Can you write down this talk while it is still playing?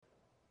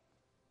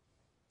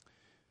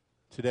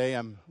Today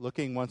I'm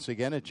looking once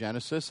again at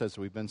Genesis as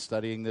we've been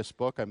studying this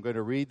book. I'm going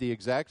to read the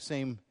exact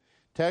same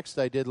text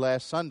I did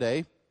last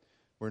Sunday.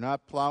 We're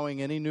not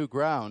plowing any new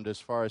ground as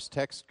far as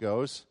text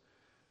goes.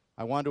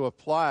 I want to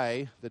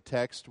apply the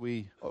text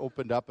we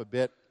opened up a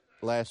bit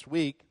last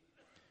week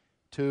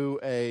to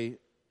an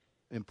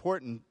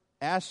important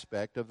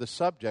aspect of the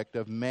subject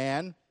of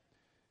man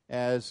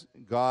as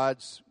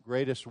God's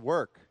greatest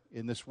work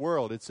in this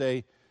world. It's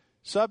a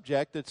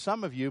subject that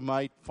some of you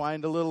might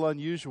find a little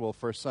unusual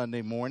for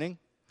Sunday morning,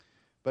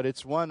 but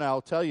it's one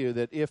I'll tell you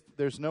that if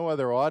there's no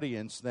other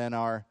audience than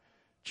our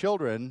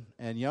children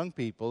and young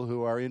people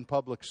who are in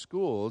public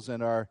schools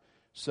and are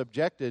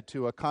subjected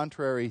to a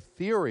contrary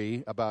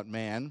theory about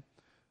man,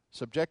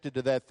 subjected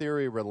to that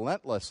theory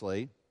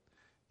relentlessly,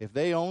 if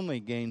they only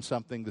gain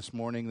something this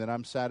morning, then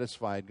I'm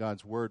satisfied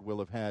God's Word will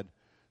have had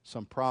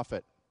some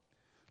profit.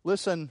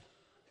 Listen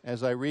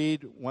as I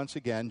read once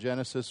again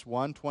Genesis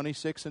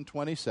 1:26 and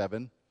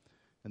 27,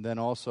 and then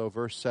also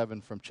verse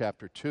 7 from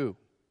chapter 2.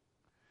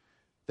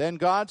 Then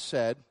God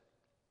said,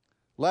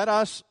 "Let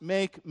us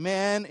make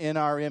man in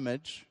our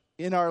image,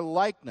 in our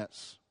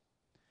likeness,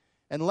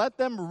 and let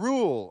them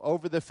rule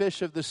over the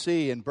fish of the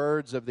sea and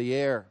birds of the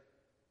air,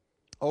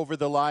 over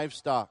the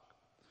livestock,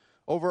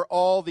 over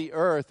all the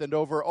earth, and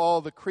over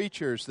all the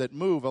creatures that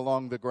move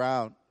along the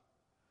ground."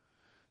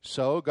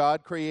 So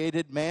God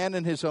created man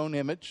in his own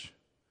image.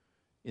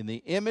 In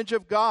the image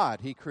of God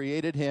he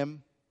created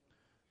him.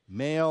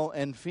 Male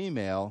and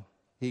female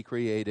he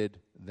created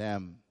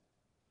them.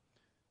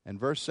 And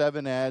verse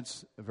 7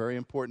 adds a very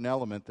important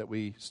element that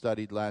we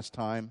studied last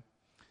time.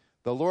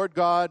 The Lord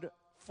God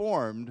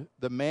formed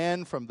the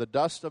man from the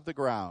dust of the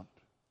ground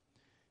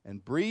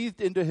and breathed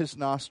into his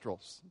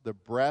nostrils the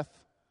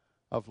breath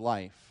of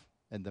life,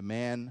 and the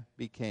man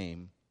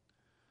became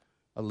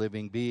a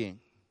living being.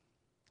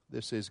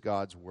 This is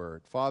God's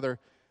word. Father,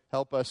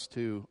 help us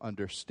to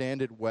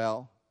understand it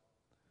well,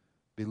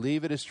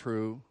 believe it is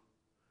true,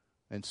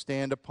 and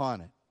stand upon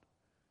it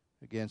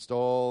against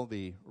all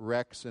the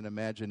wrecks and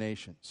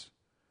imaginations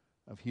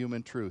of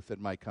human truth that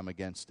might come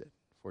against it,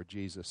 for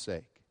Jesus'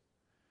 sake.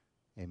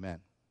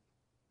 Amen.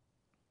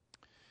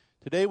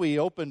 Today we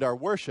opened our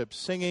worship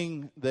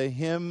singing the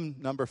hymn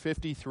number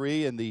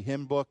 53 in the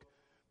hymn book,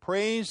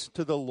 Praise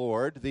to the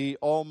Lord, the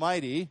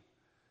Almighty,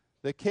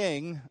 the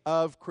King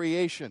of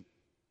Creation.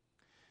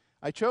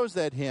 I chose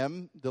that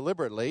hymn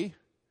deliberately.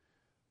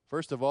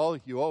 First of all,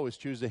 you always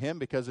choose a hymn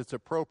because it's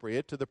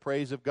appropriate to the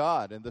praise of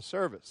God and the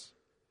service.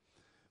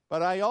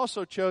 But I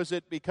also chose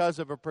it because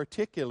of a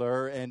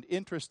particular and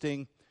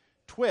interesting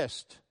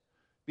twist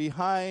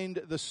behind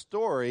the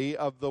story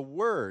of the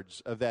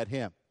words of that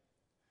hymn.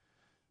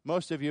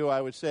 Most of you,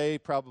 I would say,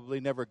 probably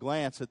never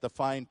glance at the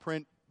fine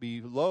print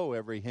below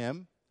every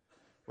hymn,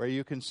 where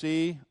you can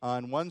see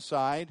on one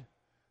side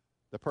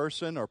the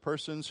person or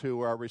persons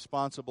who are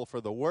responsible for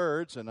the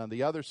words, and on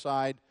the other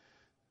side,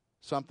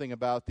 something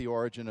about the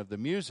origin of the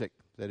music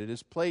that it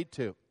is played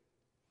to.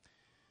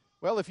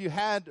 Well, if you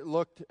had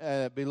looked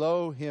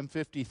below hymn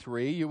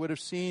 53, you would have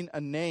seen a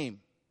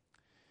name.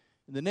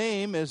 The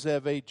name is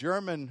of a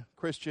German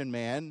Christian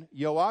man,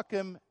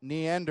 Joachim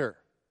Neander.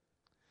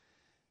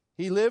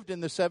 He lived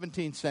in the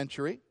 17th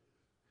century,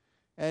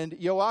 and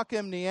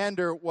Joachim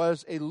Neander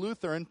was a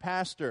Lutheran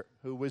pastor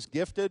who was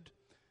gifted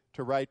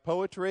to write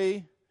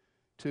poetry,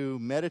 to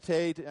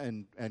meditate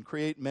and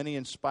create many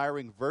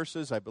inspiring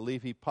verses. I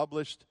believe he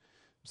published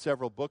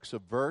several books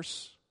of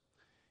verse.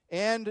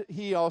 And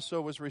he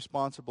also was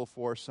responsible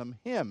for some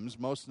hymns,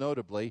 most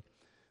notably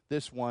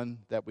this one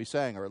that we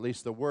sang, or at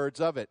least the words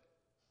of it.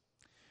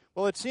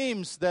 Well, it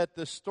seems that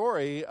the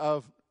story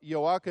of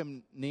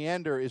Joachim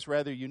Neander is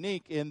rather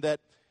unique in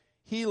that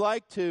he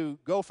liked to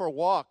go for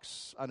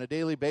walks on a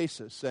daily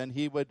basis, and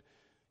he would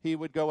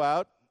go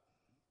out.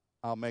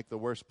 I'll make the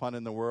worst pun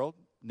in the world.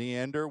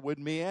 Neander would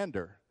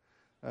meander.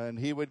 And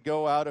he would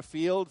go out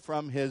afield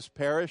from his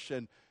parish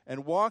and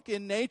walk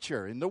in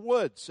nature, in the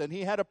woods. And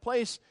he had a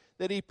place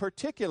that he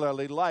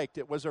particularly liked.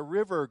 It was a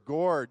river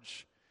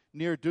gorge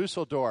near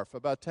Dusseldorf,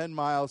 about 10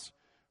 miles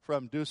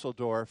from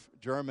Dusseldorf,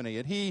 Germany.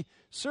 And he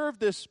served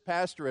this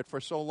pastorate for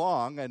so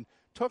long and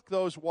took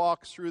those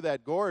walks through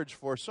that gorge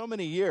for so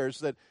many years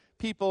that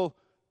people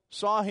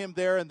saw him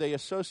there and they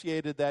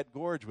associated that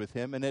gorge with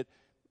him. And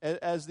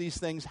as these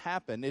things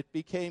happen, it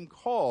became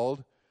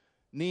called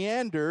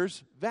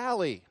Neander's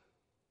Valley.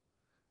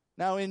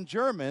 Now in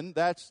German,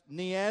 that's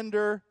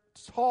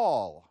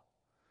Neandertal.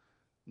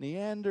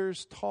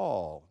 Neander's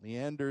Tal,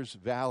 Neander's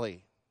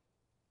Valley.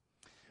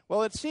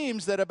 Well, it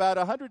seems that about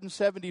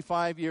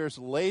 175 years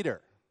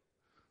later,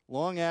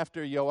 long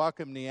after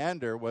Joachim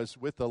Neander was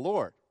with the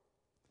Lord,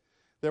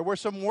 there were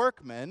some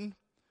workmen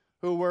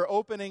who were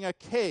opening a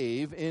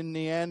cave in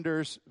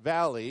Neander's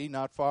Valley,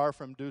 not far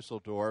from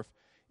Dusseldorf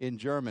in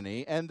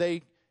Germany, and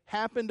they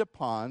happened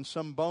upon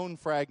some bone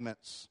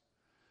fragments,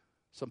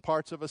 some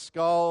parts of a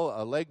skull,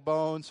 a leg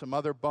bone, some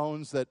other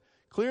bones that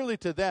clearly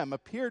to them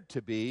appeared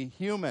to be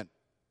human.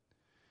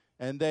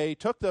 And they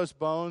took those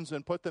bones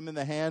and put them in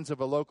the hands of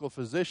a local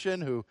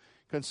physician who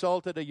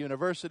consulted a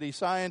university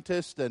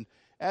scientist, and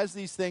as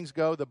these things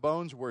go, the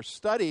bones were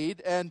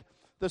studied, and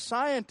the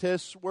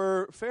scientists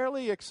were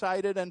fairly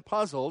excited and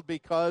puzzled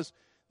because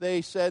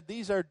they said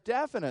these are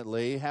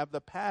definitely have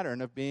the pattern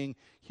of being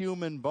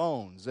human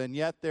bones, and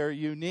yet they're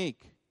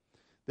unique.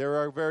 There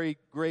are very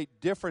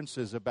great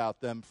differences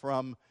about them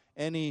from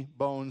any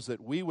bones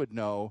that we would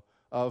know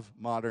of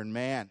modern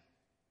man.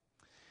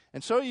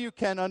 And so you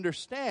can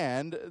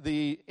understand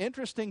the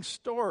interesting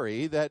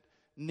story that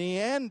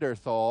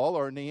Neanderthal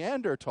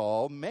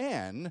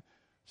man,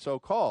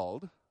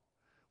 so-called,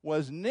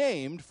 was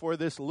named for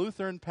this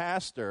Lutheran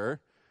pastor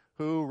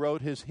who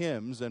wrote his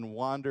hymns and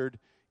wandered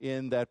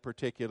in that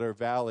particular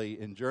valley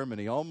in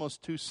Germany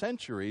almost 2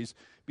 centuries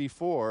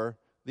before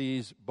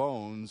these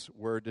bones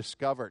were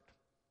discovered.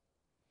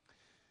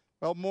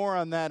 Well, more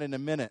on that in a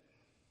minute.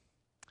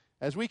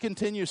 As we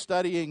continue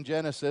studying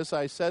Genesis,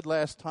 I said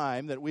last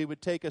time that we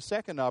would take a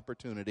second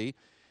opportunity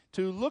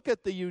to look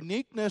at the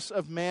uniqueness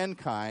of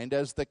mankind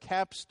as the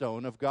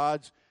capstone of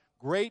God's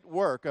great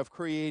work of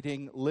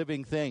creating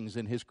living things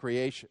in his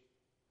creation.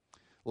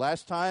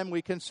 Last time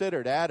we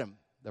considered Adam,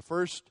 the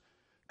first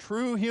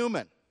true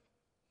human,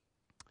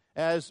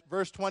 as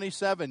verse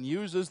 27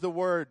 uses the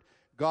word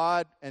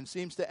God and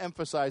seems to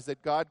emphasize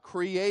that God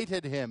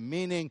created him,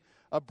 meaning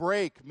a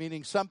break,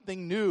 meaning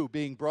something new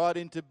being brought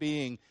into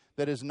being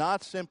that is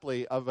not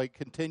simply of a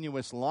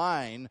continuous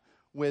line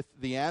with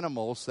the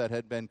animals that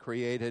had been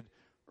created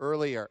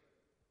earlier.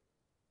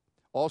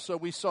 Also,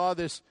 we saw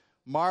this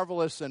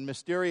marvelous and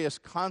mysterious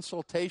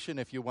consultation,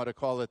 if you want to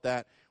call it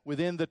that,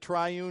 within the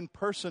triune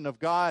person of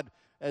God,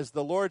 as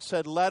the Lord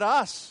said, "Let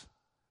us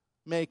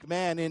make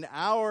man in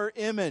our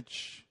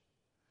image."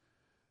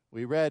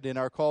 We read in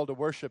our call to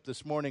worship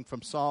this morning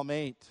from Psalm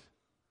 8,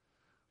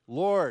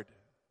 "Lord,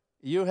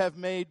 you have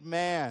made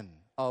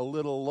man a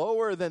little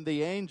lower than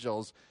the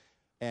angels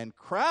and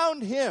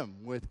crowned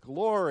him with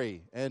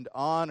glory and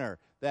honor."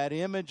 That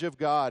image of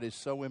God is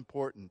so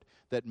important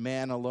that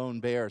man alone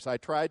bears. I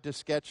tried to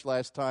sketch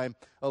last time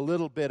a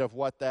little bit of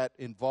what that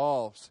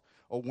involves.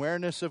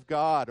 Awareness of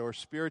God or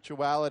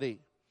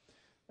spirituality,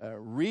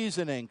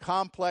 reasoning,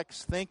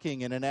 complex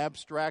thinking in an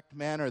abstract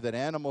manner that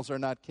animals are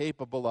not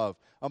capable of,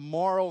 a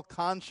moral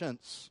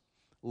conscience,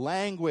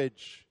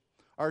 language,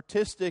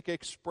 artistic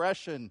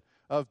expression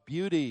of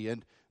beauty,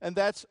 and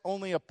that's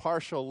only a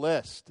partial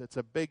list. It's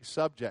a big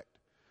subject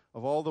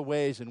of all the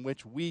ways in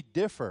which we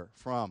differ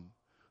from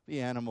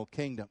the animal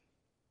kingdom.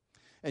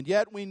 And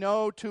yet we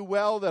know too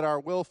well that our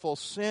willful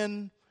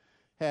sin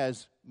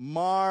has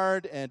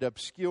marred and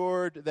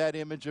obscured that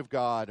image of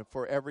God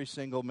for every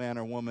single man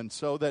or woman,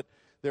 so that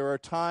there are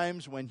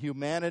times when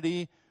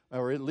humanity,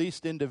 or at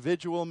least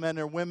individual men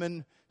or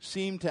women,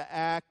 seem to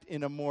act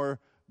in a more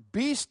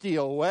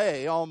bestial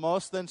way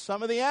almost than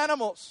some of the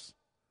animals,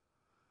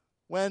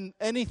 when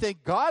anything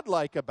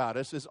godlike about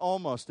us is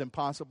almost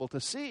impossible to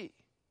see.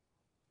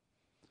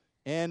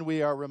 And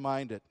we are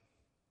reminded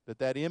that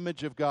that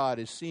image of God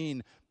is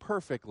seen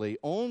perfectly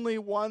only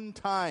one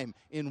time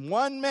in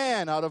one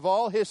man out of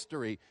all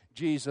history,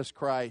 Jesus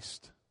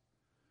Christ.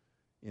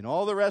 In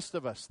all the rest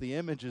of us, the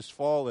image is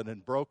fallen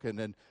and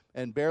broken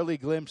and barely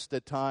glimpsed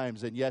at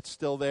times, and yet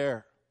still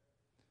there.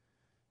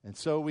 And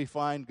so we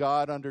find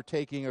God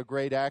undertaking a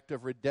great act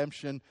of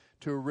redemption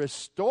to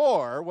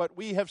restore what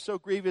we have so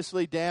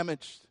grievously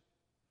damaged.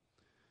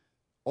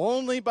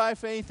 Only by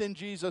faith in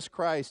Jesus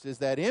Christ is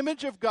that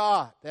image of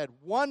God, that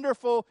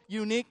wonderful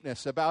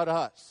uniqueness about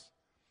us,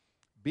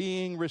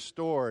 being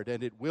restored,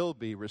 and it will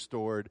be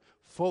restored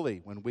fully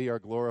when we are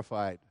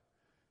glorified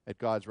at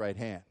God's right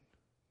hand.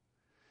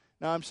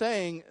 Now, I'm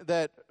saying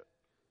that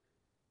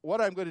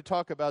what I'm going to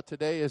talk about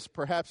today is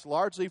perhaps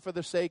largely for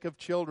the sake of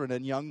children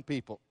and young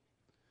people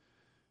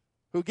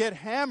who get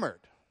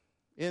hammered,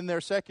 in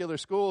their secular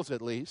schools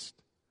at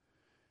least,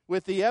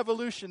 with the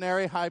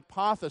evolutionary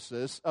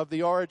hypothesis of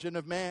the origin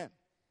of man.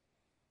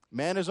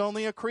 Man is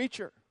only a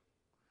creature.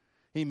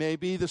 He may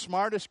be the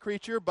smartest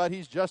creature, but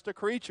he's just a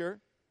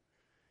creature.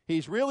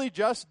 He's really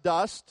just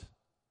dust.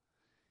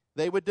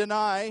 They would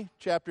deny,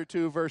 chapter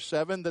 2, verse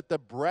 7, that the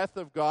breath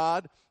of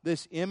God,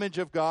 this image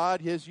of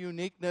God, his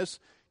uniqueness,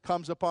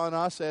 comes upon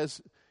us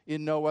as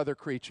in no other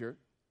creature.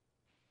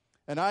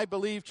 And I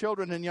believe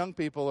children and young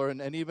people,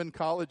 and even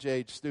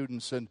college-age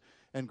students and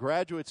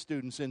graduate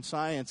students in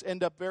science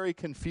end up very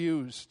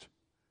confused.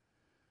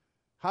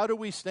 How do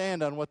we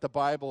stand on what the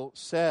Bible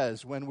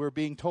says when we're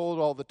being told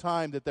all the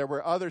time that there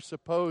were other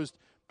supposed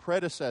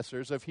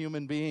predecessors of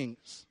human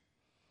beings?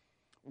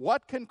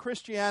 What can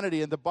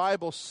Christianity and the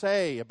Bible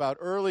say about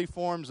early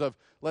forms of,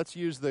 let's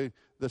use the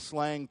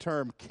slang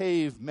term,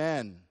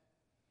 cavemen?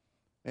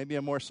 Maybe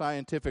a more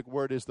scientific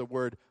word is the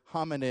word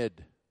hominid.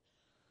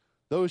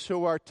 Those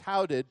who are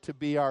touted to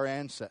be our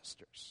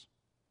ancestors.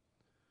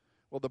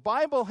 Well, the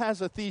Bible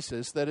has a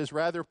thesis that is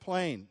rather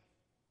plain.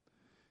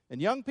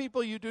 And young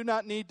people, you do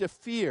not need to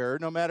fear,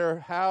 no matter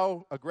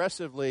how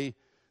aggressively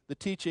the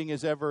teaching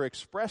is ever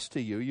expressed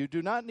to you, you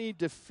do not need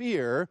to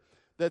fear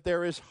that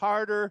there is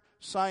harder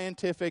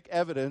scientific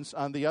evidence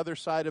on the other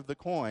side of the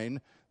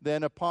coin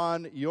than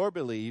upon your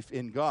belief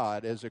in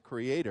God as a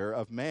creator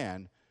of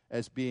man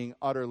as being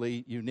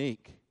utterly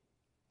unique.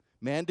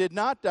 Man did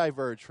not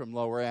diverge from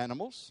lower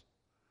animals.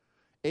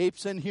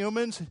 Apes and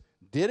humans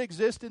did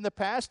exist in the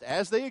past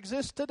as they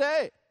exist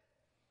today,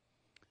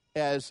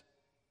 as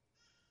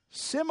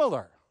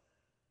similar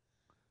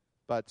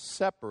but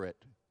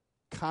separate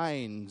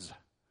kinds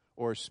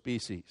or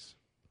species.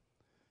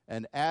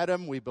 And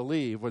Adam, we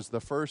believe, was the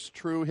first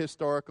true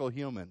historical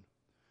human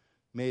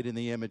made in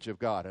the image of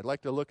God. I'd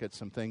like to look at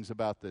some things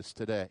about this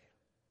today.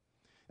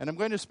 And I'm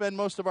going to spend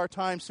most of our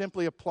time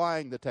simply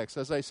applying the text.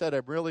 As I said,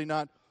 I'm really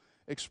not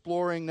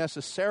exploring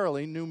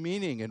necessarily new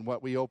meaning in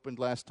what we opened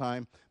last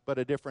time, but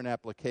a different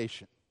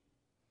application.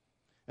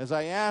 As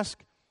I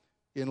ask,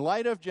 in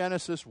light of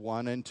Genesis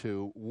 1 and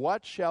 2,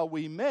 what shall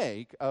we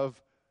make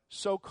of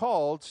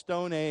so-called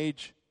Stone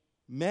Age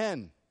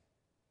men?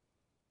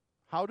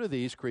 How do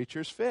these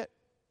creatures fit?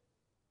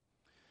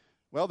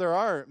 Well, there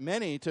are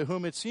many to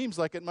whom it seems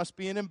like it must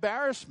be an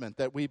embarrassment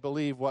that we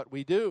believe what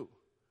we do.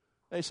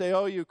 They say,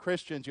 oh, you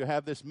Christians, you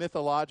have this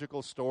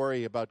mythological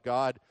story about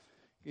God,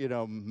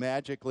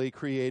 magically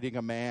creating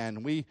a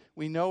man. We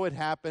know it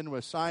happened.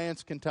 Well,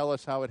 science can tell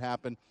us how it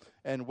happened.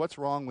 And what's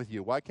wrong with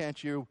you? Why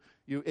can't you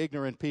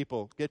ignorant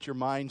people, get your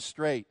mind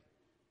straight?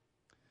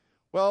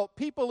 Well,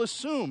 people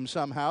assume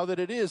somehow that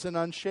it is an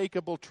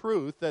unshakable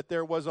truth that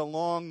there was a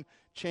long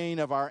chain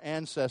of our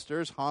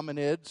ancestors,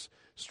 hominids,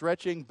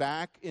 stretching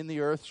back in the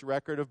earth's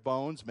record of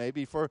bones,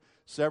 maybe for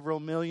several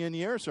million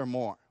years or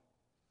more.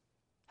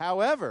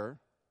 However,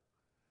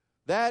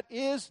 that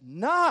is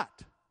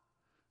not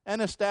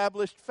an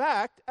established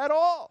fact at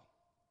all.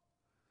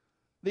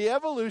 The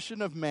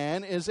evolution of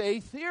man is a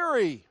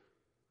theory.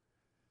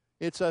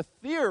 It's a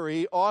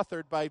theory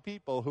authored by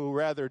people who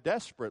rather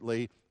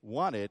desperately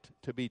want it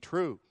to be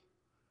true.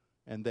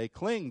 And they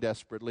cling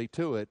desperately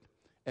to it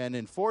and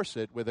enforce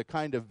it with a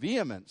kind of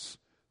vehemence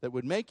that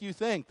would make you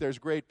think there's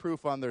great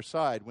proof on their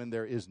side when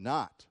there is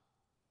not.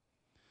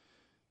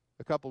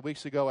 A couple of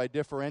weeks ago, I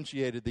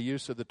differentiated the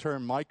use of the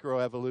term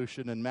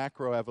microevolution and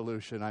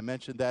macroevolution. I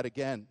mentioned that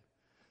again.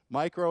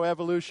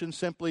 Microevolution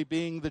simply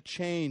being the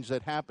change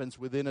that happens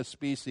within a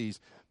species.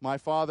 My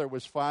father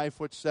was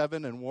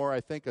 5'7" and wore,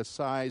 I think, a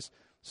size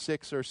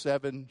 6 or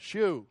 7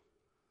 shoe.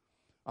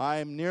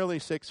 I'm nearly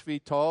 6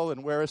 feet tall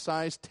and wear a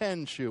size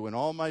 10 shoe, and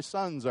all my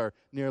sons are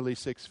nearly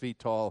 6 feet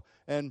tall,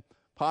 and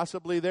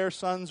possibly their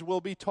sons will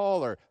be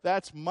taller.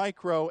 That's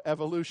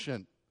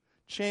microevolution,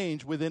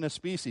 change within a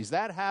species.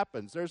 That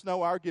happens. There's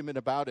no argument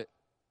about it.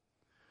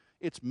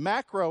 It's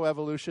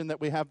macroevolution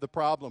that we have the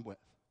problem with.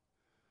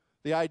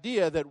 The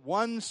idea that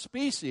one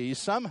species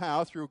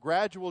somehow through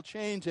gradual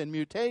change and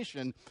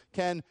mutation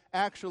can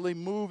actually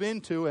move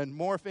into and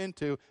morph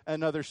into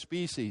another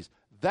species.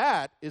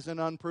 That is an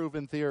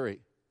unproven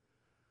theory.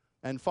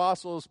 And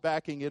fossils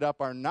backing it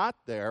up are not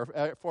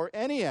there for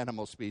any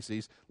animal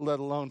species, let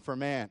alone for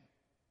man.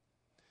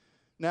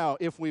 Now,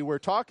 if we were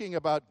talking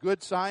about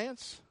good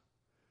science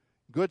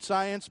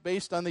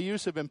based on the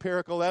use of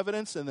empirical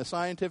evidence and the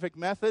scientific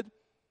method,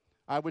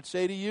 I would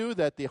say to you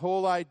that the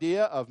whole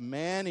idea of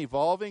man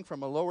evolving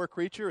from a lower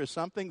creature is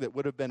something that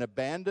would have been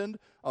abandoned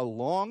a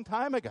long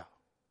time ago.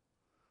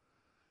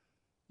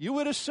 You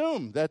would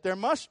assume that there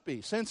must be,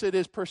 since it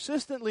is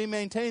persistently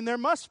maintained, there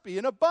must be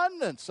an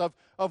abundance of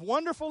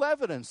wonderful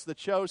evidence that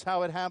shows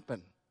how it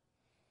happened.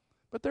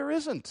 But there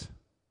isn't.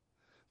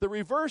 The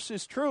reverse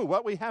is true.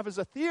 What we have is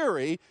a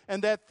theory,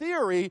 and that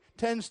theory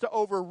tends to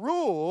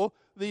overrule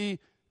the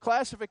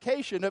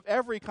classification of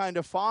every kind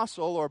of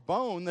fossil or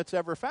bone that's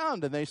ever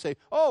found. And they say,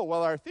 oh,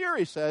 well, our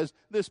theory says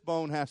this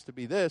bone has to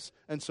be this,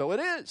 and so it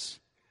is.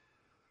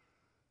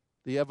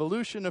 The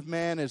evolution of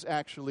man is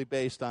actually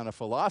based on a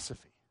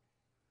philosophy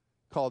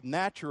called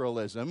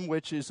naturalism,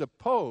 which is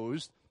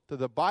opposed to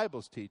the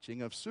Bible's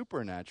teaching of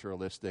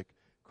supernaturalistic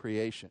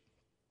creation.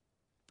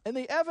 And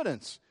the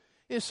evidence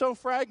is so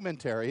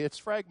fragmentary. It's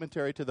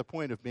fragmentary to the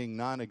point of being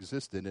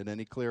non-existent in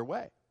any clear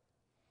way.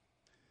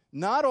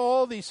 Not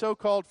all the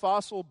so-called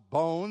fossil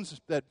bones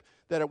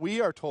that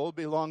we are told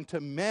belong to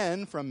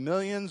men from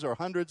millions or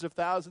hundreds of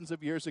thousands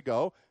of years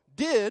ago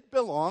did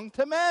belong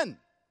to men.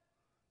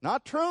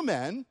 Not true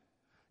men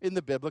in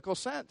the biblical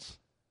sense.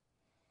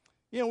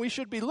 We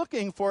should be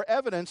looking for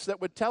evidence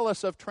that would tell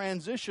us of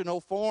transitional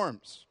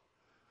forms.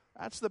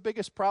 That's the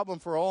biggest problem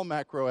for all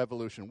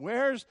macroevolution.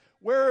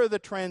 Where are the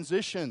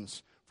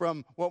transitions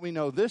from what we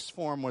know this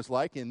form was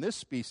like in this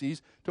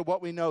species to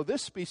what we know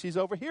this species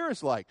over here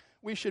is like?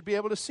 We should be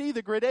able to see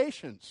the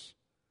gradations.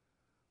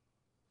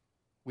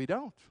 We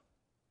don't.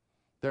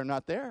 They're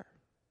not there.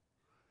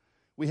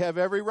 We have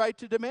every right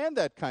to demand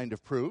that kind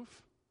of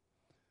proof,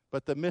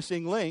 but the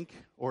missing link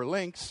or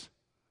links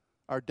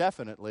are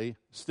definitely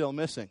still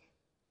missing.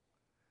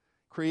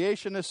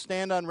 Creationists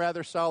stand on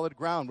rather solid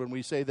ground when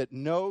we say that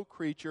no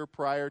creature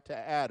prior to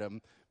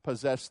Adam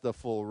possessed the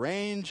full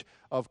range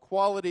of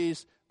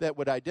qualities that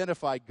would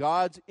identify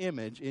God's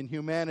image in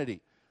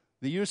humanity.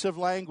 The use of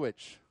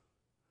language,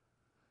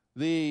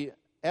 the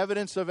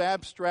evidence of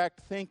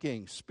abstract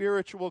thinking,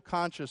 spiritual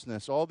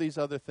consciousness, all these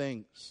other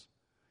things.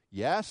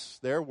 Yes,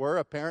 there were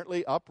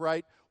apparently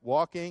upright,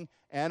 walking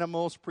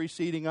animals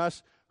preceding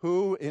us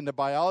who, in the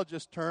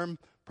biologist term,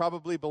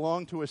 probably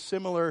belong to a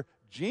similar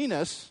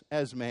genus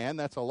as man,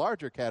 that's a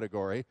larger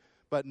category,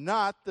 but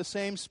not the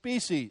same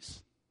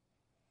species.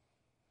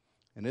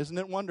 And isn't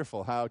it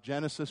wonderful how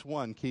Genesis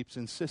 1 keeps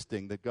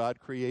insisting that God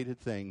created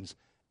things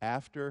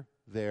after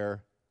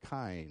their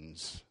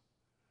kinds,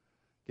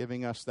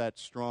 giving us that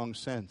strong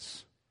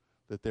sense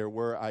that there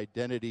were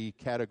identity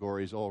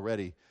categories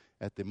already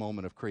at the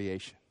moment of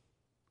creation.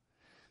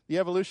 The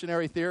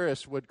evolutionary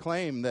theorists would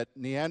claim that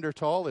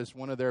Neanderthal is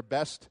one of their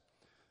best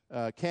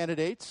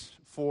candidates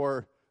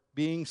for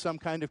being some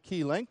kind of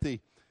key link. The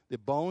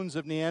bones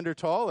of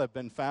Neanderthal have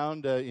been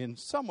found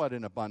somewhat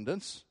in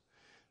abundance,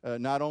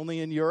 not only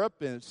in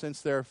Europe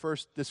since their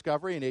first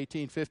discovery in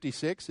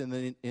 1856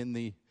 in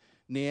the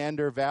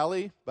Neander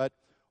Valley, but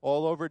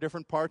all over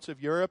different parts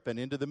of Europe and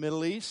into the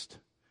Middle East,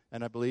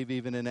 and I believe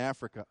even in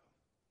Africa.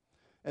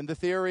 And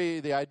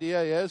the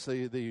idea is,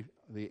 the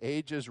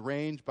ages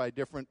range by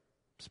different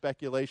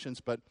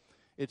speculations, but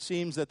it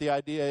seems that the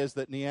idea is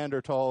that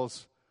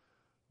Neanderthals'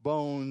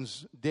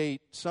 bones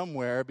date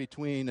somewhere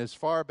between as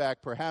far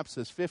back perhaps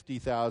as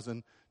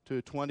 50,000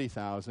 to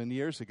 20,000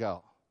 years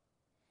ago.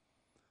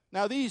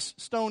 Now, these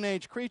Stone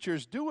Age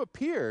creatures do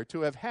appear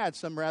to have had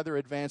some rather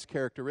advanced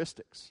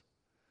characteristics.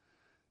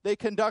 They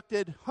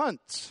conducted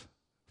hunts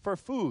for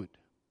food.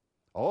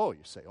 Oh, you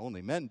say,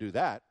 only men do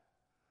that.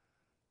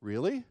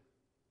 Really?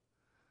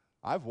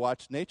 I've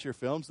watched nature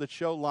films that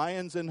show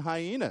lions and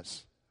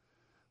hyenas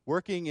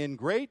working in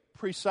great,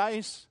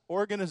 precise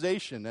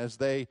organization as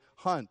they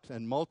hunt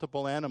and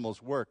multiple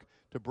animals work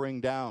to bring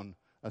down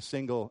a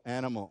single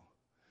animal.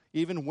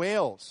 Even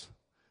whales.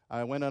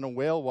 I went on a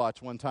whale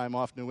watch one time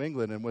off New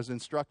England and was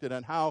instructed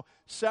on how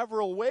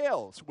several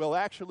whales will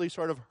actually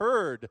sort of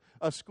herd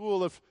a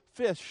school of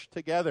fish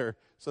together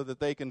so that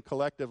they can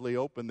collectively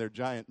open their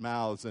giant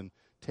mouths and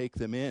take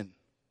them in.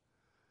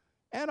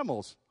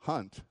 Animals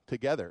hunt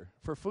together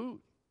for food.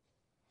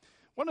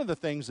 One of the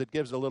things that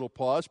gives a little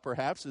pause,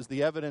 perhaps, is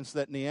the evidence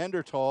that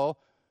Neanderthal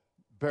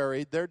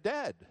buried their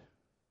dead.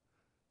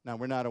 Now,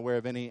 we're not aware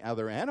of any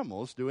other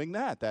animals doing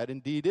that. That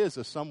indeed is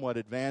a somewhat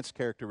advanced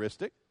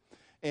characteristic.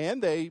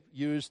 And they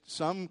used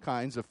some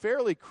kinds of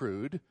fairly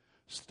crude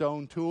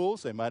stone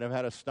tools. They might have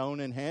had a stone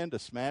in hand to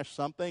smash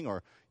something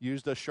or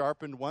used a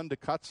sharpened one to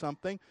cut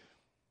something.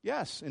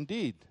 Yes,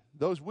 indeed,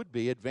 those would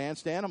be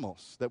advanced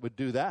animals that would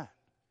do that.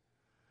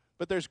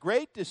 But there's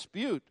great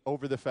dispute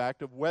over the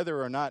fact of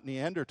whether or not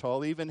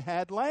Neanderthal even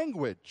had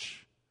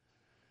language.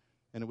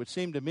 And it would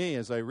seem to me,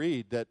 as I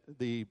read, that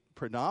the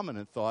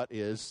predominant thought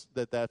is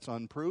that that's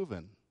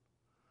unproven,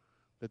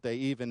 that they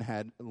even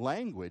had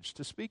language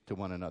to speak to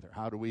one another.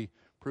 How do we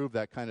prove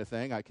that kind of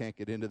thing? I can't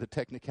get into the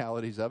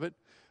technicalities of it.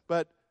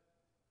 But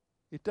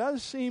it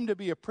does seem to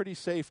be a pretty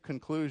safe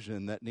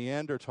conclusion that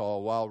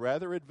Neanderthal, while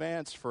rather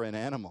advanced for an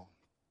animal,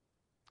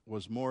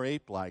 was more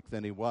ape-like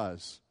than he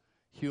was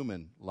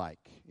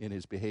human-like in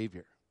his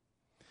behavior.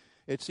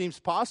 It seems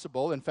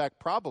possible, in fact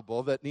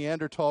probable, that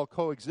Neanderthal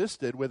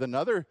coexisted with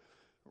another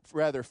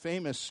rather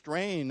famous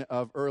strain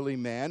of early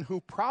man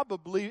who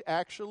probably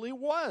actually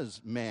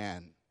was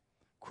man.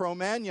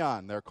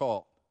 Cro-Magnon, they're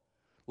called.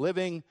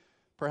 Living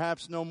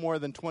perhaps no more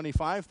than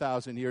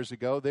 25,000 years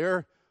ago,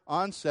 their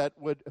onset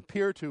would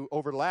appear to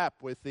overlap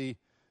with the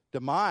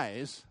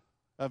demise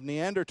of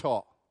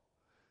Neanderthal.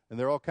 And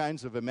there are all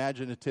kinds of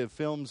imaginative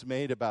films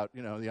made about,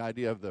 the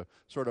idea of the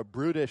sort of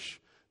brutish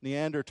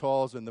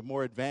Neanderthals and the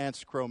more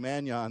advanced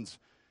Cro-Magnons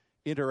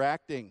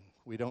interacting.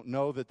 We don't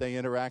know that they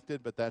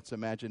interacted, but that's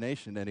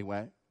imagination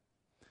anyway.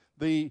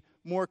 The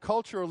more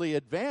culturally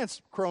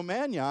advanced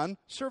Cro-Magnon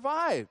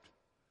survived.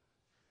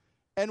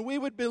 And we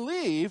would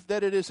believe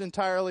that it is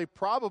entirely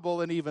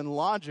probable and even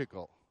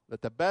logical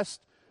that the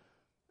best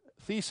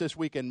thesis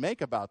we can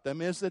make about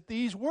them is that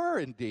these were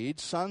indeed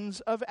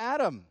sons of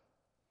Adam,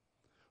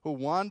 who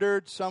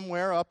wandered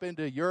somewhere up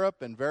into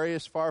Europe and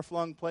various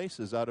far-flung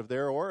places out of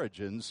their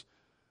origins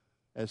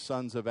as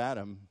sons of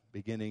Adam,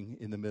 beginning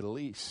in the Middle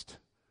East.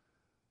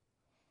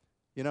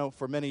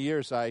 For many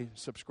years I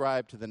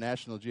subscribed to the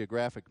National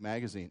Geographic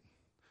magazine.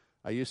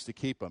 I used to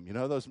keep them.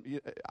 Those,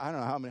 I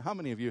don't know how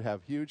many of you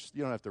have huge,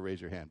 you don't have to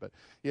raise your hand, but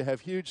you have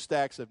huge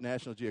stacks of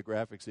National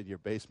Geographics in your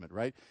basement,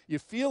 right? You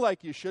feel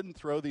like you shouldn't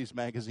throw these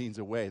magazines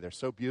away. They're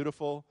so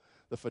beautiful.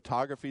 The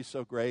photography's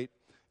so great.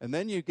 And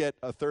then you get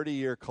a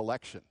 30-year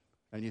collection,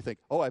 and you think,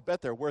 I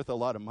bet they're worth a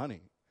lot of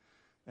money.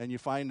 And you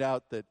find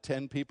out that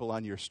 10 people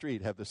on your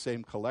street have the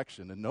same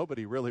collection, and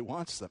nobody really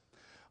wants them.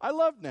 I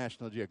love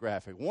National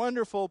Geographic.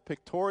 Wonderful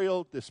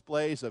pictorial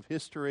displays of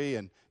history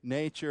and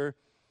nature.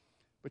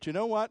 But you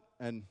know what?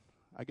 And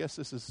I guess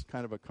this is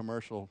kind of a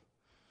commercial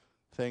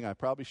thing I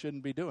probably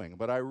shouldn't be doing,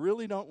 but I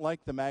really don't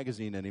like the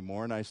magazine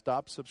anymore, and I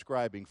stopped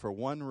subscribing for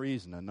one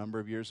reason a number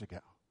of years ago.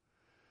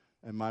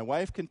 And my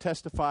wife can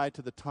testify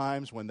to the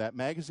times when that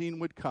magazine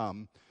would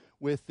come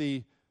with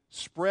the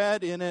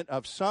spread in it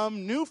of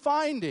some new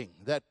finding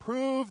that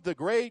proved the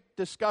great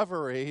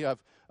discovery of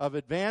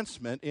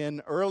advancement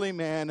in early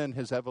man and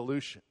his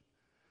evolution.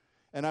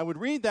 And I would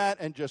read that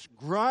and just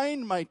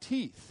grind my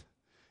teeth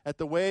at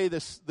the way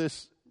this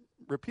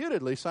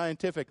reputedly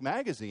scientific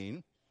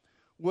magazine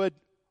would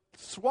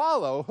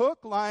swallow, hook,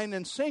 line,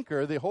 and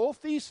sinker, the whole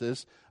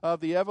thesis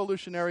of the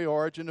evolutionary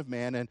origin of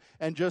man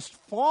and just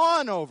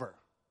fawn over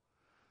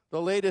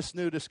the latest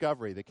new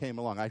discovery that came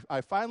along.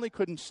 I finally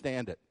couldn't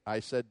stand it. I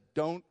said,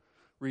 don't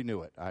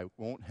renew it. I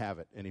won't have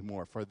it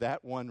anymore for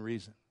that one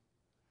reason.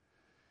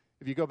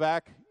 If you go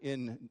back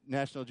in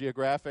National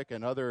Geographic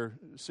and other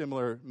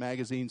similar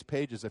magazines'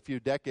 pages a few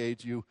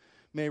decades, you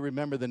may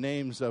remember the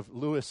names of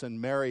Louis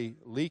and Mary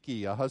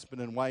Leakey, a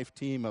husband and wife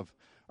team of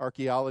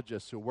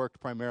archaeologists who worked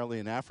primarily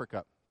in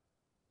Africa.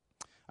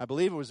 I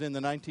believe it was in the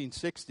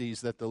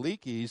 1960s that the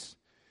Leakeys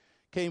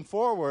came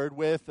forward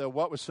with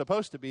what was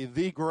supposed to be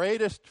the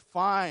greatest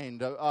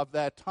find of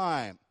that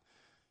time.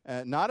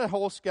 Not a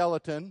whole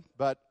skeleton,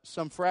 but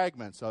some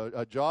fragments,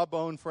 a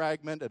jawbone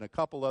fragment and a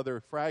couple other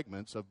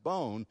fragments of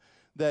bone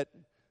that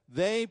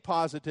they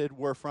posited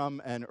were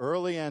from an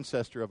early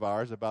ancestor of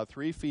ours, about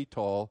 3 feet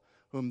tall,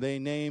 whom they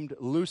named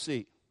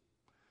Lucy.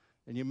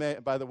 And you may,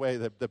 by the way,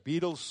 the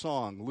Beatles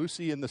song,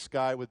 Lucy in the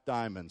Sky with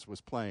Diamonds,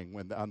 was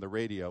playing on the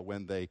radio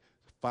when they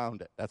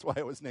found it. That's why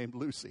it was named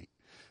Lucy.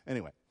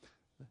 Anyway,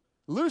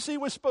 Lucy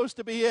was supposed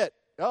to be it.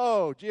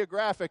 Oh,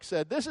 Geographic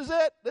said, this is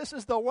it. This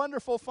is the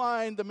wonderful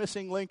find. The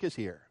missing link is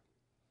here.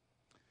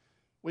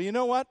 Well, you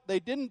know what? They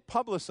didn't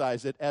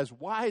publicize it as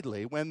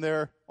widely when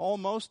their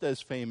almost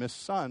as famous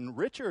son,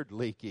 Richard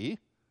Leakey,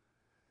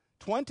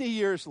 20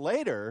 years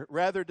later,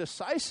 rather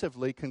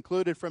decisively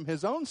concluded from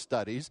his own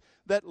studies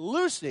that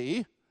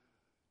Lucy,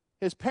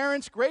 his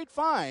parents' great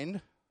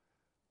find,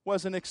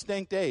 was an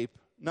extinct ape,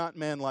 not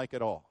man-like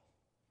at all.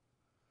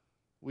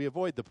 We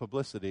avoid the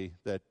publicity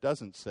that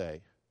doesn't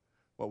say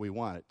what we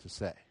want it to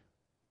say.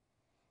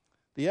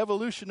 The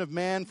evolution of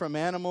man from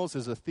animals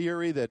is a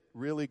theory that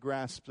really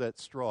grasps at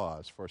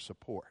straws for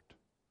support.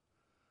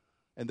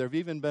 And there have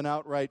even been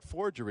outright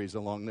forgeries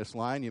along this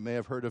line. You may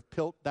have heard of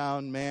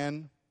Piltdown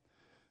Man.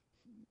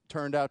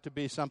 Turned out to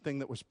be something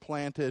that was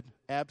planted,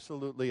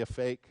 absolutely a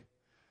fake.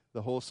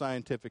 The whole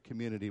scientific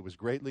community was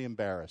greatly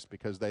embarrassed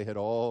because they had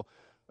all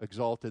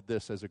exalted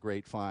this as a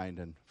great find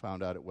and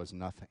found out it was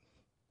nothing.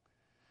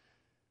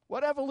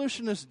 What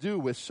evolutionists do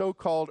with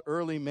so-called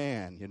early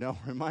man,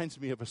 reminds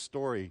me of a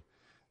story.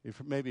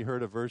 You've maybe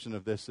heard a version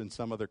of this in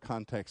some other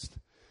context.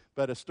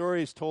 But a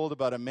story is told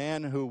about a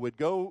man who would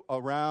go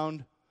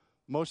around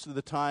most of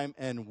the time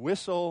and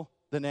whistle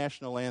the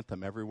national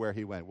anthem everywhere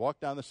he went. Walk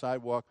down the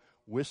sidewalk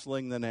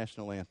whistling the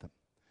national anthem.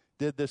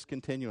 Did this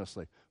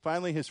continuously.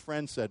 Finally, his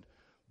friend said,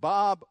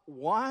 Bob,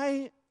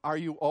 why are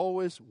you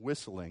always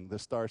whistling the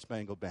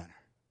Star-Spangled Banner?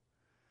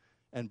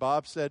 And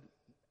Bob said,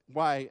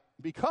 why?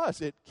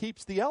 Because it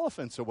keeps the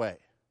elephants away.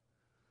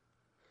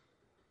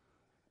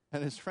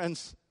 And his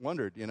friends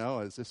wondered,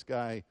 is this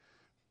guy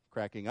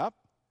cracking up?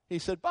 He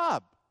said,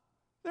 Bob,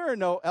 there are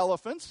no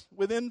elephants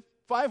within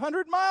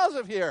 500 miles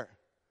of here.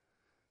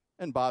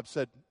 And Bob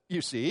said,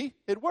 you see,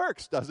 it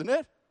works, doesn't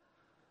it?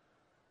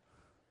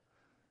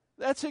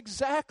 That's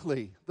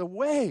exactly the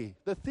way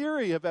the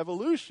theory of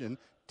evolution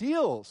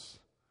deals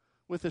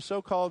with the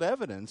so-called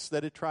evidence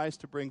that it tries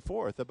to bring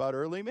forth about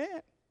early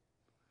man.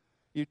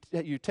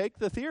 You take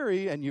the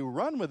theory and you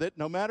run with it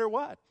no matter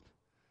what.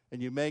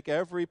 And you make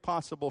every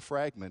possible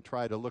fragment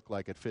try to look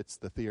like it fits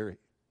the theory.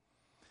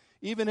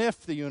 Even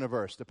if the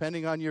universe,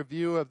 depending on your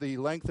view of the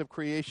length of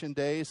creation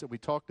days that we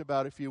talked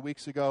about a few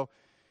weeks ago,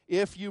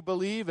 if you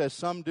believe, as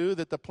some do,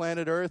 that the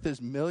planet Earth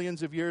is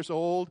millions of years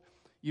old,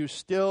 you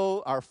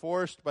still are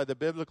forced by the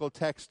biblical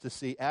text to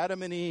see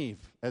Adam and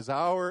Eve as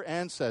our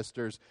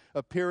ancestors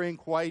appearing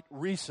quite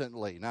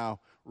recently, now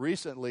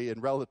recently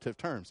in relative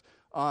terms,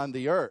 on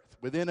the earth,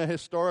 within a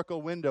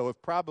historical window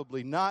of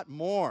probably not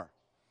more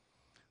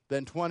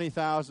than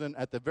 20,000,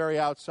 at the very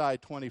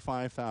outside,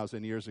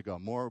 25,000 years ago.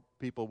 More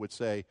people would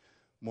say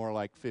more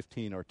like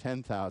 15 or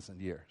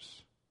 10,000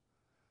 years.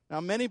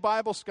 Now, many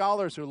Bible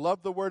scholars who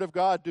love the Word of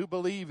God do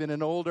believe in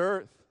an old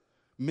earth,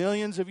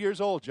 millions of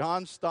years old.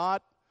 John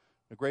Stott,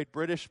 a great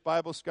British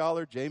Bible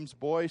scholar, James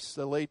Boyce,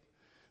 the late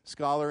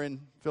scholar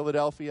in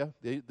Philadelphia.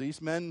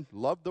 These men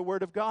loved the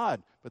Word of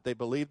God, but they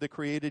believed the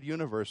created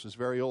universe was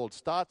very old.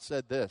 Stott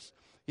said this.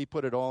 He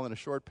put it all in a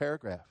short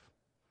paragraph.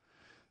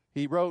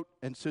 He wrote,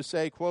 and to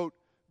say, quote,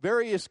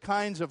 various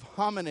kinds of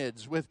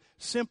hominids with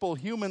simple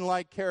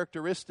human-like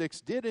characteristics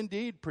did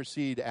indeed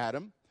precede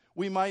Adam.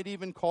 We might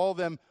even call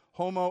them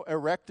Homo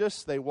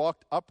erectus. They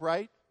walked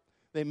upright.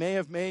 They may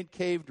have made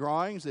cave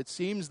drawings. It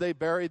seems they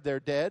buried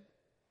their dead.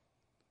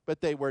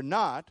 But they were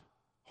not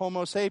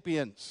Homo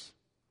sapiens.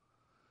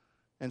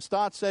 And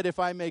Stott said, if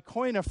I may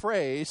coin a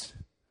phrase,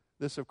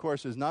 this of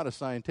course is not a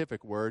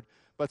scientific word,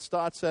 but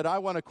Stott said, I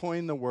want to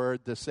coin the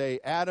word to say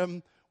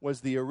Adam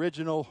was the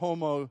original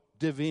Homo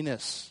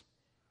divinus,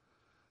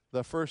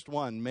 the first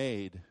one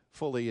made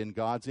fully in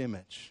God's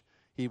image.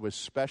 He was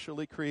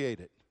specially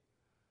created,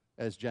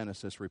 as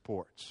Genesis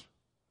reports.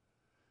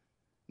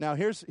 Now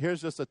here's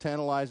just a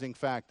tantalizing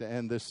fact to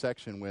end this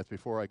section with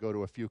before I go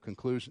to a few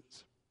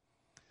conclusions.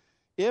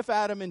 If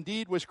Adam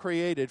indeed was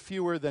created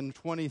fewer than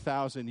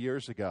 20,000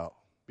 years ago,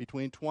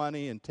 between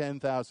 20 and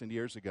 10,000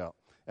 years ago,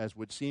 as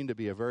would seem to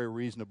be a very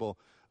reasonable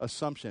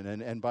assumption.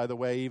 And by the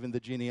way, even the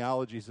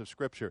genealogies of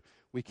Scripture,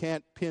 we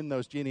can't pin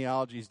those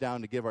genealogies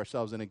down to give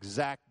ourselves an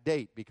exact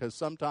date, because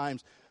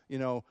sometimes,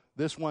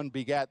 this one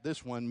begat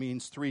this one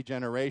means 3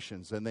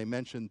 generations, and they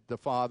mention the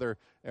father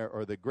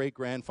or the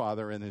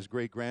great-grandfather and his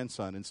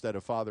great-grandson instead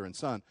of father and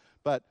son.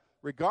 But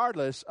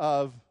regardless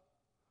of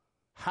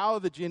how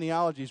the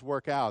genealogies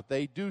work out,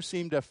 they do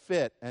seem to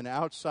fit an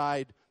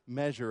outside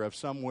measure of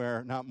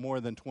somewhere not more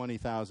than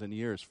 20,000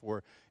 years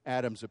for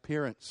Adam's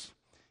appearance.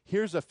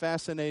 Here's a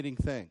fascinating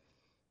thing.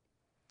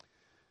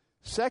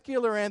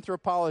 Secular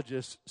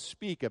anthropologists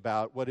speak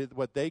about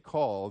what they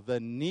call the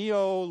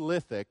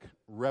Neolithic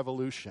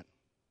Revolution,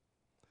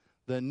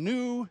 the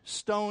New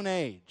Stone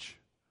Age.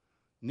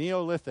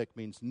 Neolithic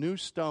means new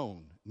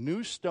stone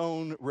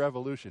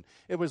revolution.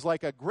 It was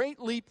like a great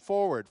leap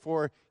forward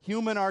for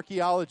human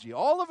archaeology.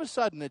 All of a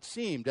sudden, it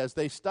seemed, as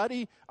they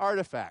study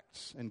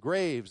artifacts and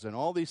graves and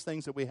all these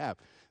things that we have,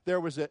 there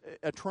was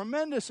a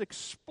tremendous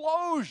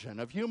explosion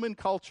of human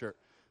culture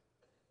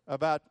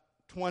about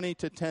 20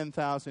 to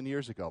 10,000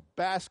 years ago.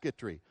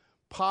 Basketry,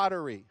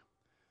 pottery,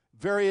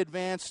 very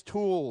advanced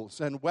tools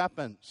and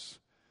weapons,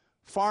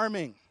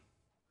 farming,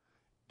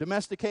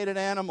 domesticated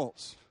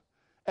animals,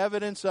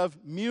 evidence of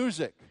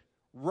music,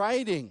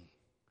 writing.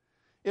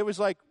 It was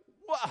like,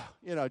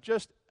 wow,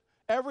 just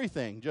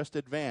everything just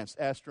advanced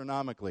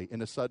astronomically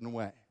in a sudden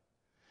way.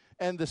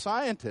 And the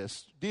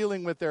scientists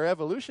dealing with their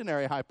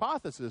evolutionary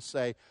hypothesis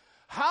say,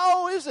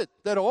 how is it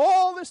that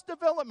all this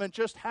development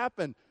just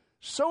happened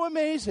so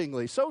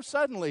amazingly, so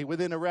suddenly,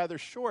 within a rather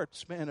short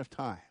span of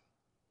time?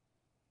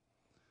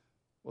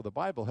 Well, the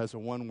Bible has a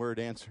one-word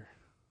answer.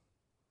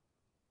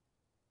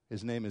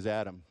 His name is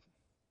Adam.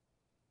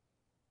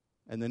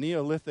 And the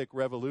Neolithic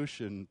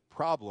Revolution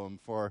problem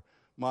for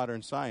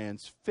modern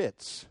science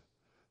fits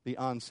the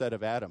onset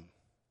of Adam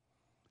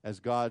as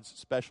God's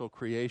special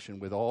creation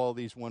with all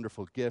these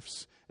wonderful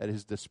gifts at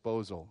his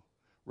disposal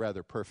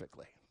rather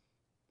perfectly.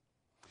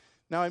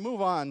 Now, I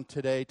move on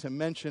today to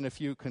mention a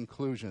few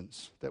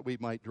conclusions that we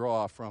might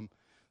draw from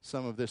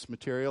some of this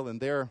material,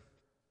 and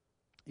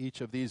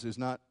each of these is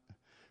not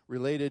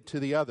related to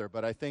the other,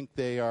 but I think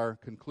they are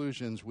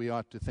conclusions we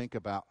ought to think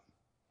about.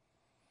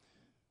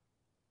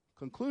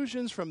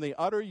 Conclusions from the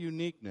utter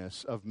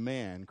uniqueness of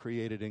man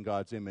created in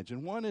God's image.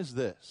 And one is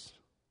this: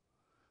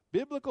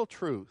 biblical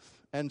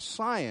truth and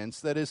science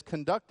that is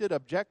conducted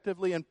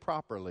objectively and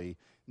properly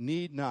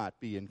need not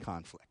be in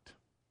conflict.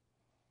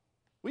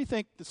 We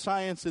think the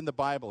science and the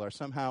Bible are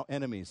somehow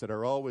enemies that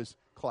are always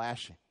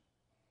clashing.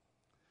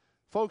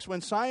 Folks,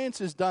 when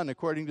science is done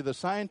according to the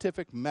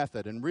scientific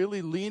method and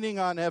really leaning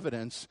on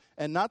evidence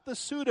and not the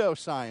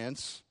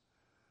pseudoscience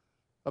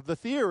of the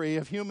theory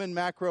of human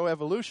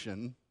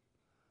macroevolution,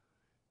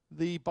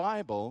 the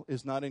Bible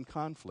is not in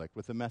conflict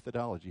with the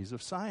methodologies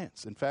of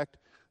science. In fact,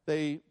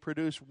 they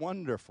produce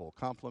wonderful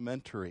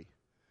complementary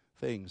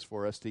things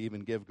for us to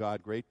even give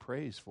God great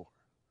praise for.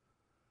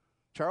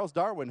 Charles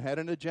Darwin had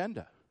an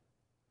agenda.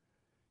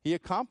 He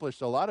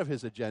accomplished a lot of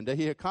his agenda.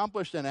 He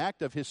accomplished an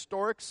act of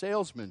historic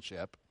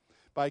salesmanship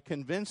by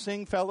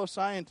convincing fellow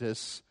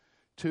scientists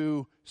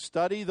to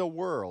study the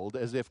world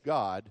as if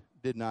God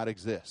did not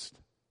exist.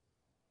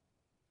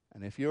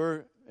 And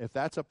if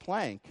that's a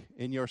plank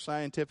in your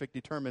scientific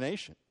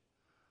determination,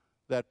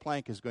 that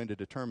plank is going to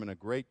determine a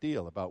great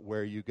deal about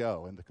where you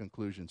go and the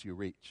conclusions you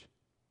reach.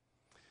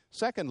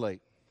 Secondly,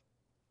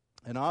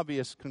 an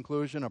obvious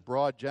conclusion, a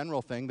broad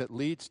general thing that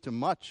leads to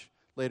much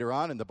later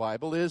on in the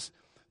Bible, is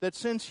that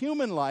since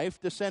human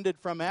life descended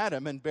from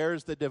Adam and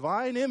bears the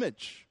divine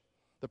image,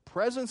 the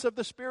presence of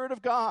the Spirit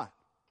of God,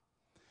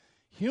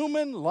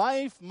 human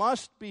life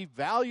must be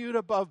valued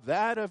above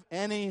that of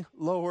any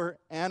lower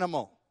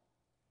animal.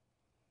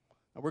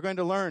 Now, we're going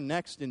to learn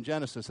next in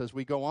Genesis as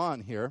we go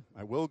on here.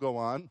 I will go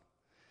on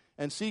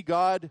and see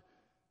God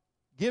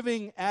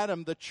giving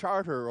Adam the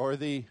charter or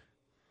the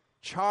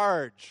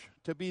charge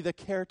to be the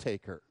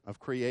caretaker of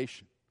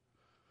creation,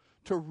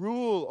 to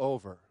rule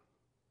over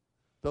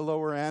the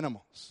lower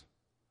animals.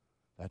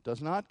 That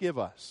does not give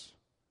us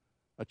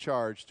a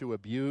charge to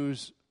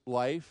abuse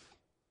life,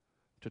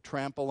 to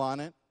trample on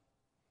it,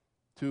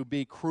 to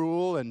be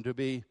cruel and to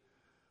be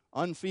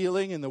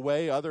unfeeling in the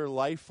way other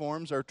life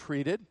forms are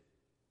treated.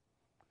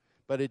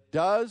 But it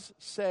does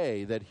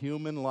say that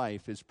human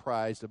life is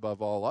prized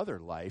above all other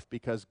life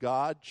because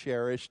God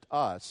cherished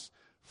us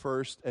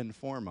first and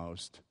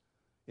foremost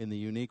in the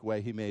unique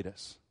way he made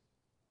us.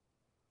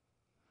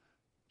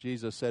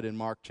 Jesus said in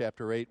Mark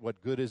chapter 8,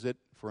 "What good is it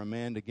for a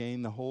man to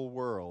gain the whole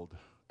world,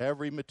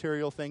 every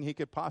material thing he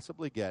could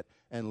possibly get,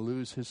 and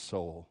lose his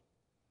soul?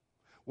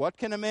 What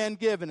can a man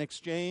give in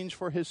exchange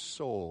for his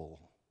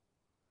soul?"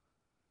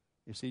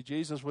 You see,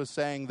 Jesus was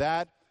saying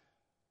that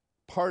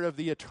part of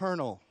the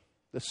eternal,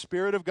 the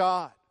Spirit of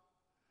God,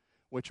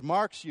 which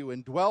marks you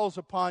and dwells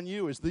upon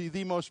you, is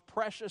the most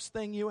precious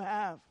thing you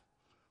have.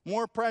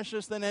 More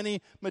precious than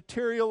any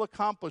material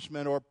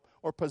accomplishment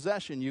or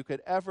possession you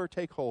could ever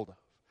take hold of.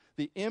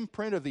 The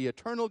imprint of the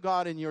eternal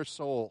God in your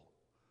soul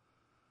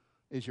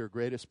is your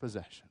greatest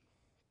possession.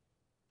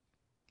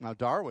 Now,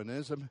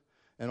 Darwinism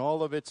and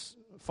all of its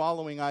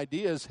following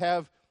ideas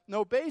have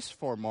no base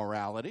for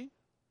morality,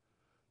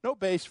 no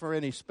base for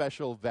any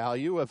special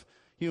value of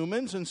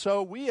humans, and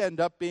so we end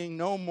up being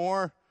no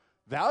more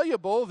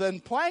valuable than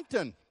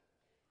plankton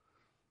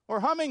or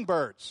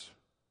hummingbirds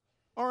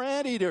or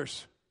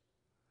anteaters.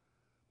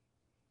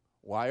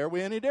 Why are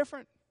we any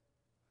different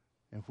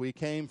if we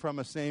came from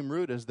the same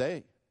root as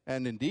they?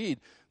 And indeed,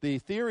 the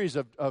theories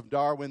of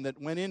Darwin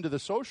that went into the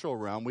social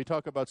realm, we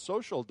talk about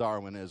social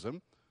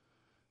Darwinism,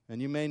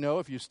 and you may know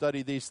if you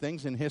study these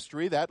things in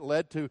history, that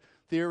led to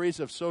theories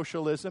of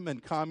socialism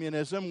and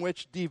communism,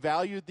 which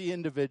devalued the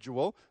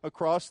individual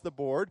across the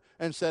board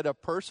and said a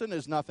person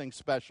is nothing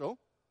special.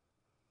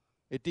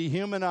 It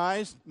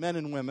dehumanized men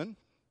and women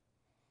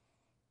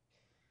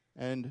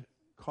and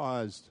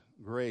caused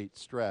great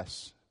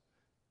stress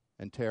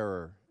and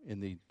terror in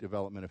the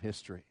development of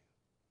history.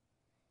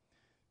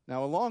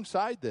 Now,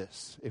 alongside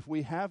this, if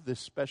we have this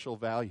special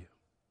value,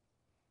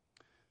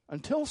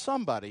 until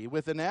somebody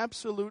with an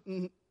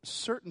absolute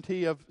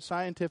certainty of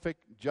scientific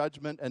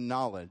judgment and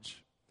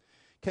knowledge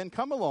can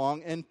come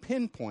along and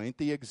pinpoint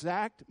the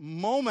exact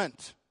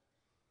moment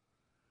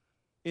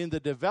in the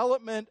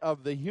development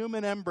of the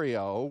human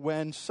embryo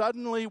when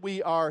suddenly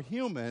we are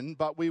human,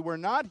 but we were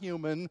not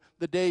human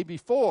the day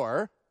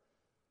before,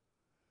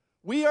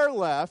 we are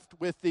left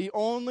with the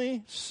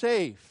only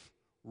safe,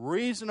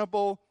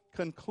 reasonable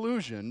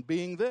conclusion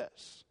being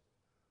this: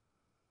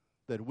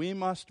 that we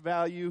must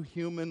value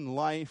human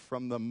life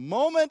from the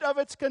moment of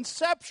its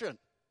conception,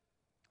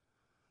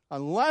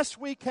 unless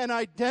we can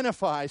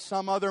identify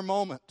some other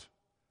moment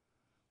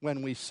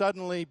when we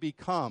suddenly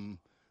become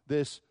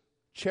this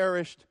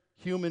cherished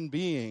human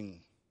being.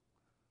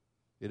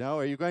 You know,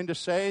 are you going to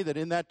say that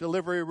in that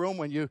delivery room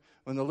when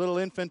the little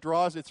infant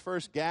draws its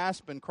first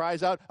gasp and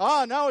cries out,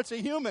 "Ah, now it's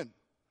a human.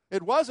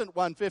 It wasn't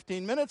one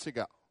 15 minutes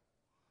ago."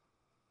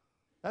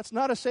 That's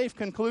not a safe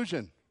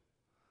conclusion.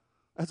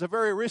 That's a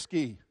very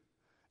risky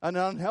and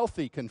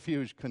unhealthy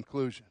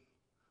conclusion.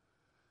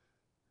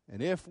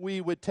 And if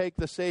we would take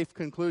the safe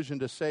conclusion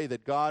to say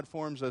that God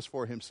forms us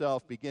for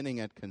himself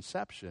beginning at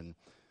conception,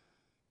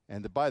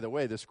 and by the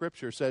way, the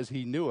scripture says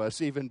he knew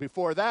us even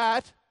before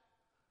that,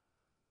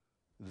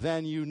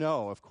 then you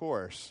know, of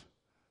course,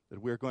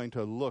 that we're going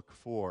to look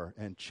for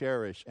and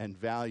cherish and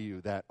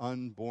value that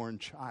unborn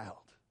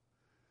child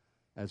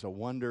as a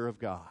wonder of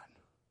God,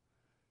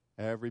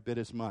 every bit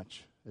as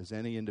much as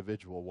any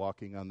individual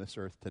walking on this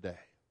earth today.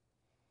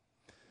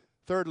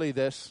 Thirdly,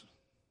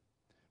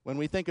 when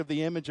we think of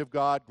the image of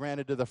God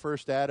granted to the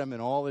first Adam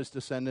and all his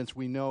descendants,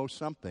 we know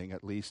something,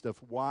 at least, of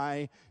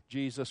why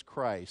Jesus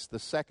Christ, the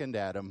second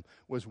Adam,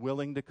 was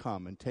willing to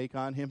come and take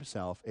on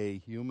himself a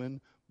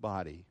human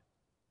body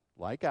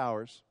like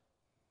ours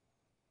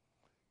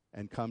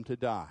and come to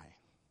die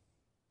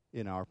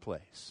in our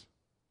place.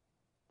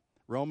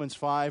 Romans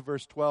 5,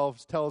 verse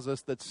 12 tells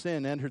us that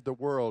sin entered the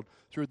world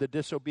through the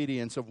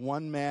disobedience of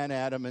one man,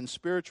 Adam, and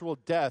spiritual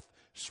death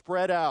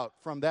spread out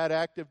from that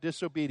act of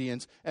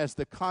disobedience as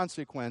the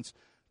consequence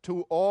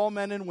to all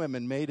men and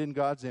women made in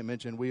God's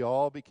image, and we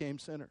all became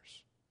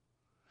sinners.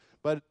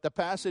 But the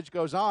passage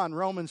goes on,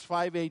 Romans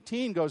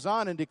 5:18 goes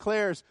on and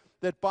declares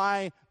that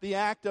by the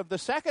act of the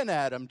second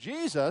Adam,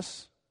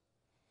 Jesus,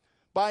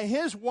 by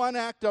his one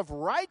act of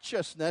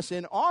righteousness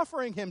in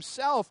offering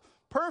himself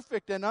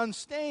perfect and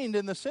unstained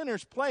in the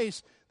sinner's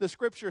place, the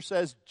scripture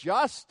says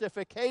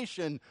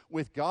justification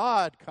with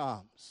God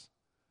comes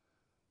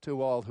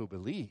to all who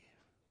believe.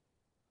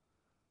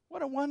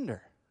 What a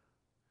wonder.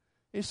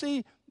 You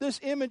see, this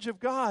image of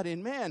God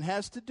in man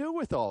has to do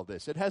with all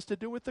this. It has to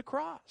do with the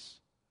cross.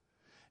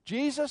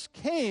 Jesus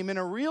came in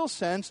a real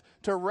sense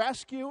to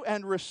rescue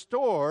and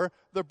restore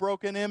the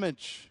broken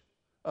image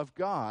of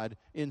God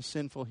in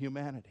sinful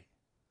humanity.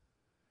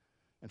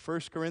 And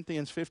 1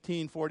 Corinthians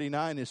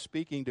 15:49 is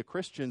speaking to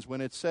Christians when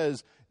it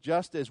says,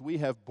 just as we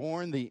have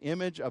borne the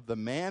image of the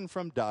man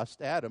from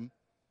dust, Adam,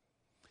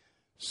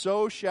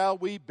 so shall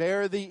we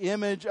bear the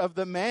image of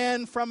the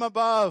man from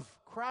above,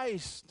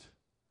 Christ.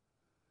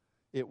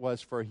 It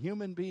was for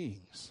human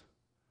beings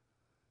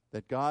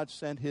that God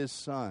sent his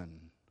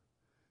Son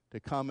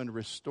to come and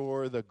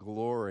restore the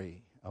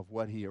glory of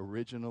what he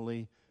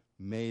originally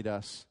made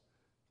us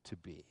to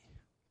be.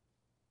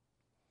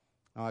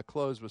 Now, I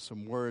close with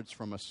some words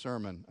from a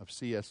sermon of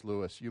C.S.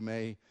 Lewis. You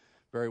may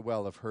very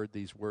well have heard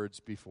these words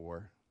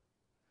before.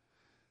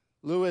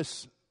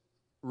 Lewis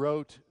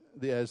wrote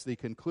as the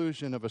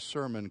conclusion of a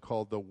sermon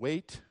called The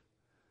Weight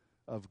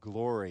of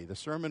Glory. The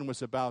sermon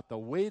was about the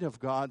weight of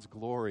God's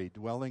glory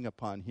dwelling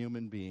upon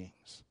human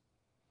beings.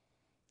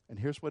 And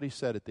here's what he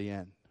said at the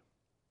end.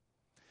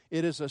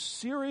 It is a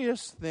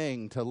serious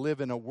thing to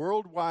live in a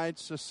worldwide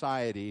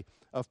society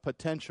of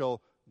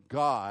potential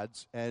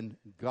gods and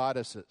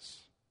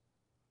goddesses.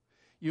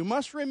 You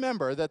must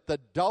remember that the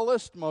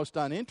dullest, most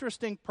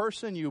uninteresting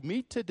person you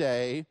meet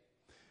today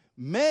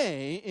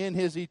may, in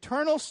his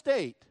eternal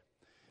state,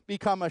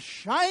 become a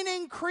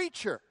shining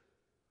creature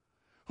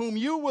whom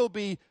you will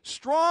be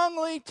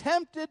strongly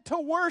tempted to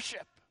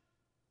worship.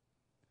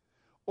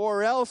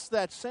 Or else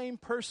that same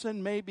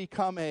person may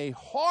become a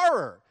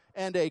horror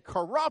and a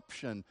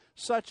corruption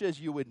such as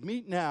you would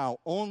meet now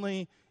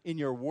only in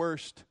your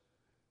worst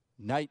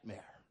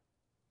nightmare.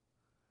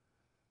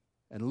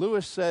 And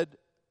Lewis said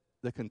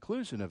the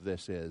conclusion of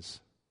this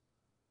is,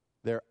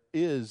 there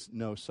is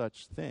no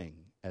such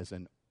thing as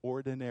an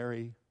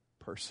ordinary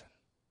person.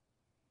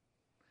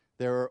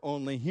 There are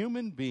only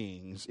human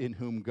beings in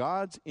whom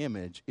God's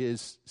image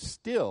is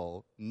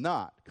still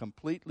not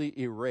completely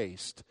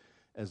erased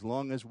as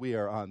long as we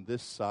are on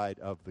this side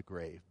of the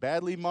grave.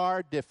 Badly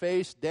marred,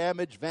 defaced,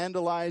 damaged,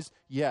 vandalized,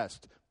 yes,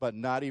 but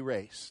not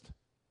erased.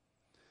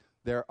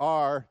 There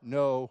are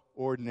no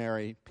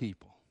ordinary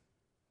people.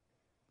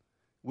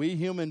 We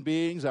human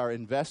beings are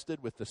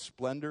invested with the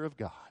splendor of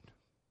God.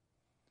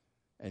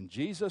 And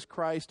Jesus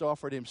Christ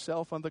offered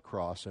himself on the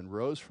cross and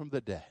rose from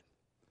the dead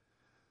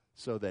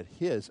so that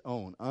his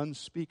own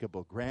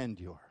unspeakable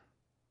grandeur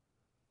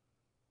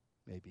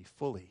may be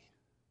fully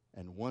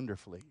and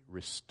wonderfully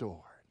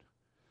restored,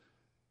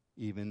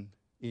 even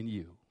in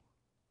you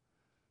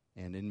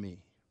and in me.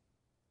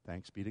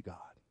 Thanks be to God.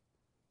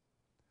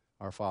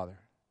 Our Father,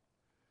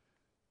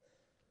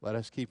 let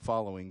us keep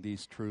following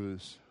these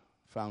truths,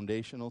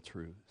 foundational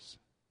truths.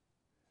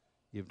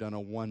 You've done a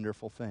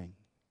wonderful thing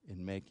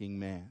in making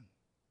man.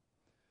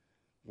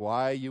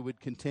 Why you would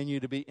continue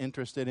to be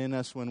interested in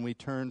us when we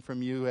turn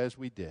from you as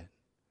we did,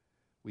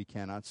 we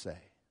cannot say.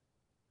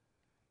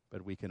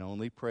 But we can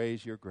only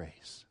praise your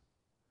grace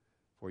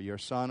for your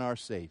Son, our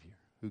Savior,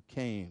 who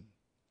came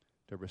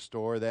to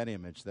restore that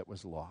image that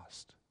was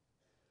lost.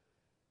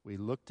 We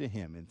look to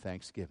him in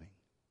thanksgiving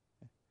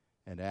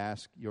and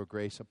ask your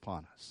grace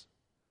upon us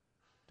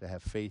to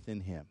have faith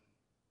in him.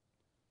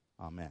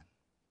 Amen.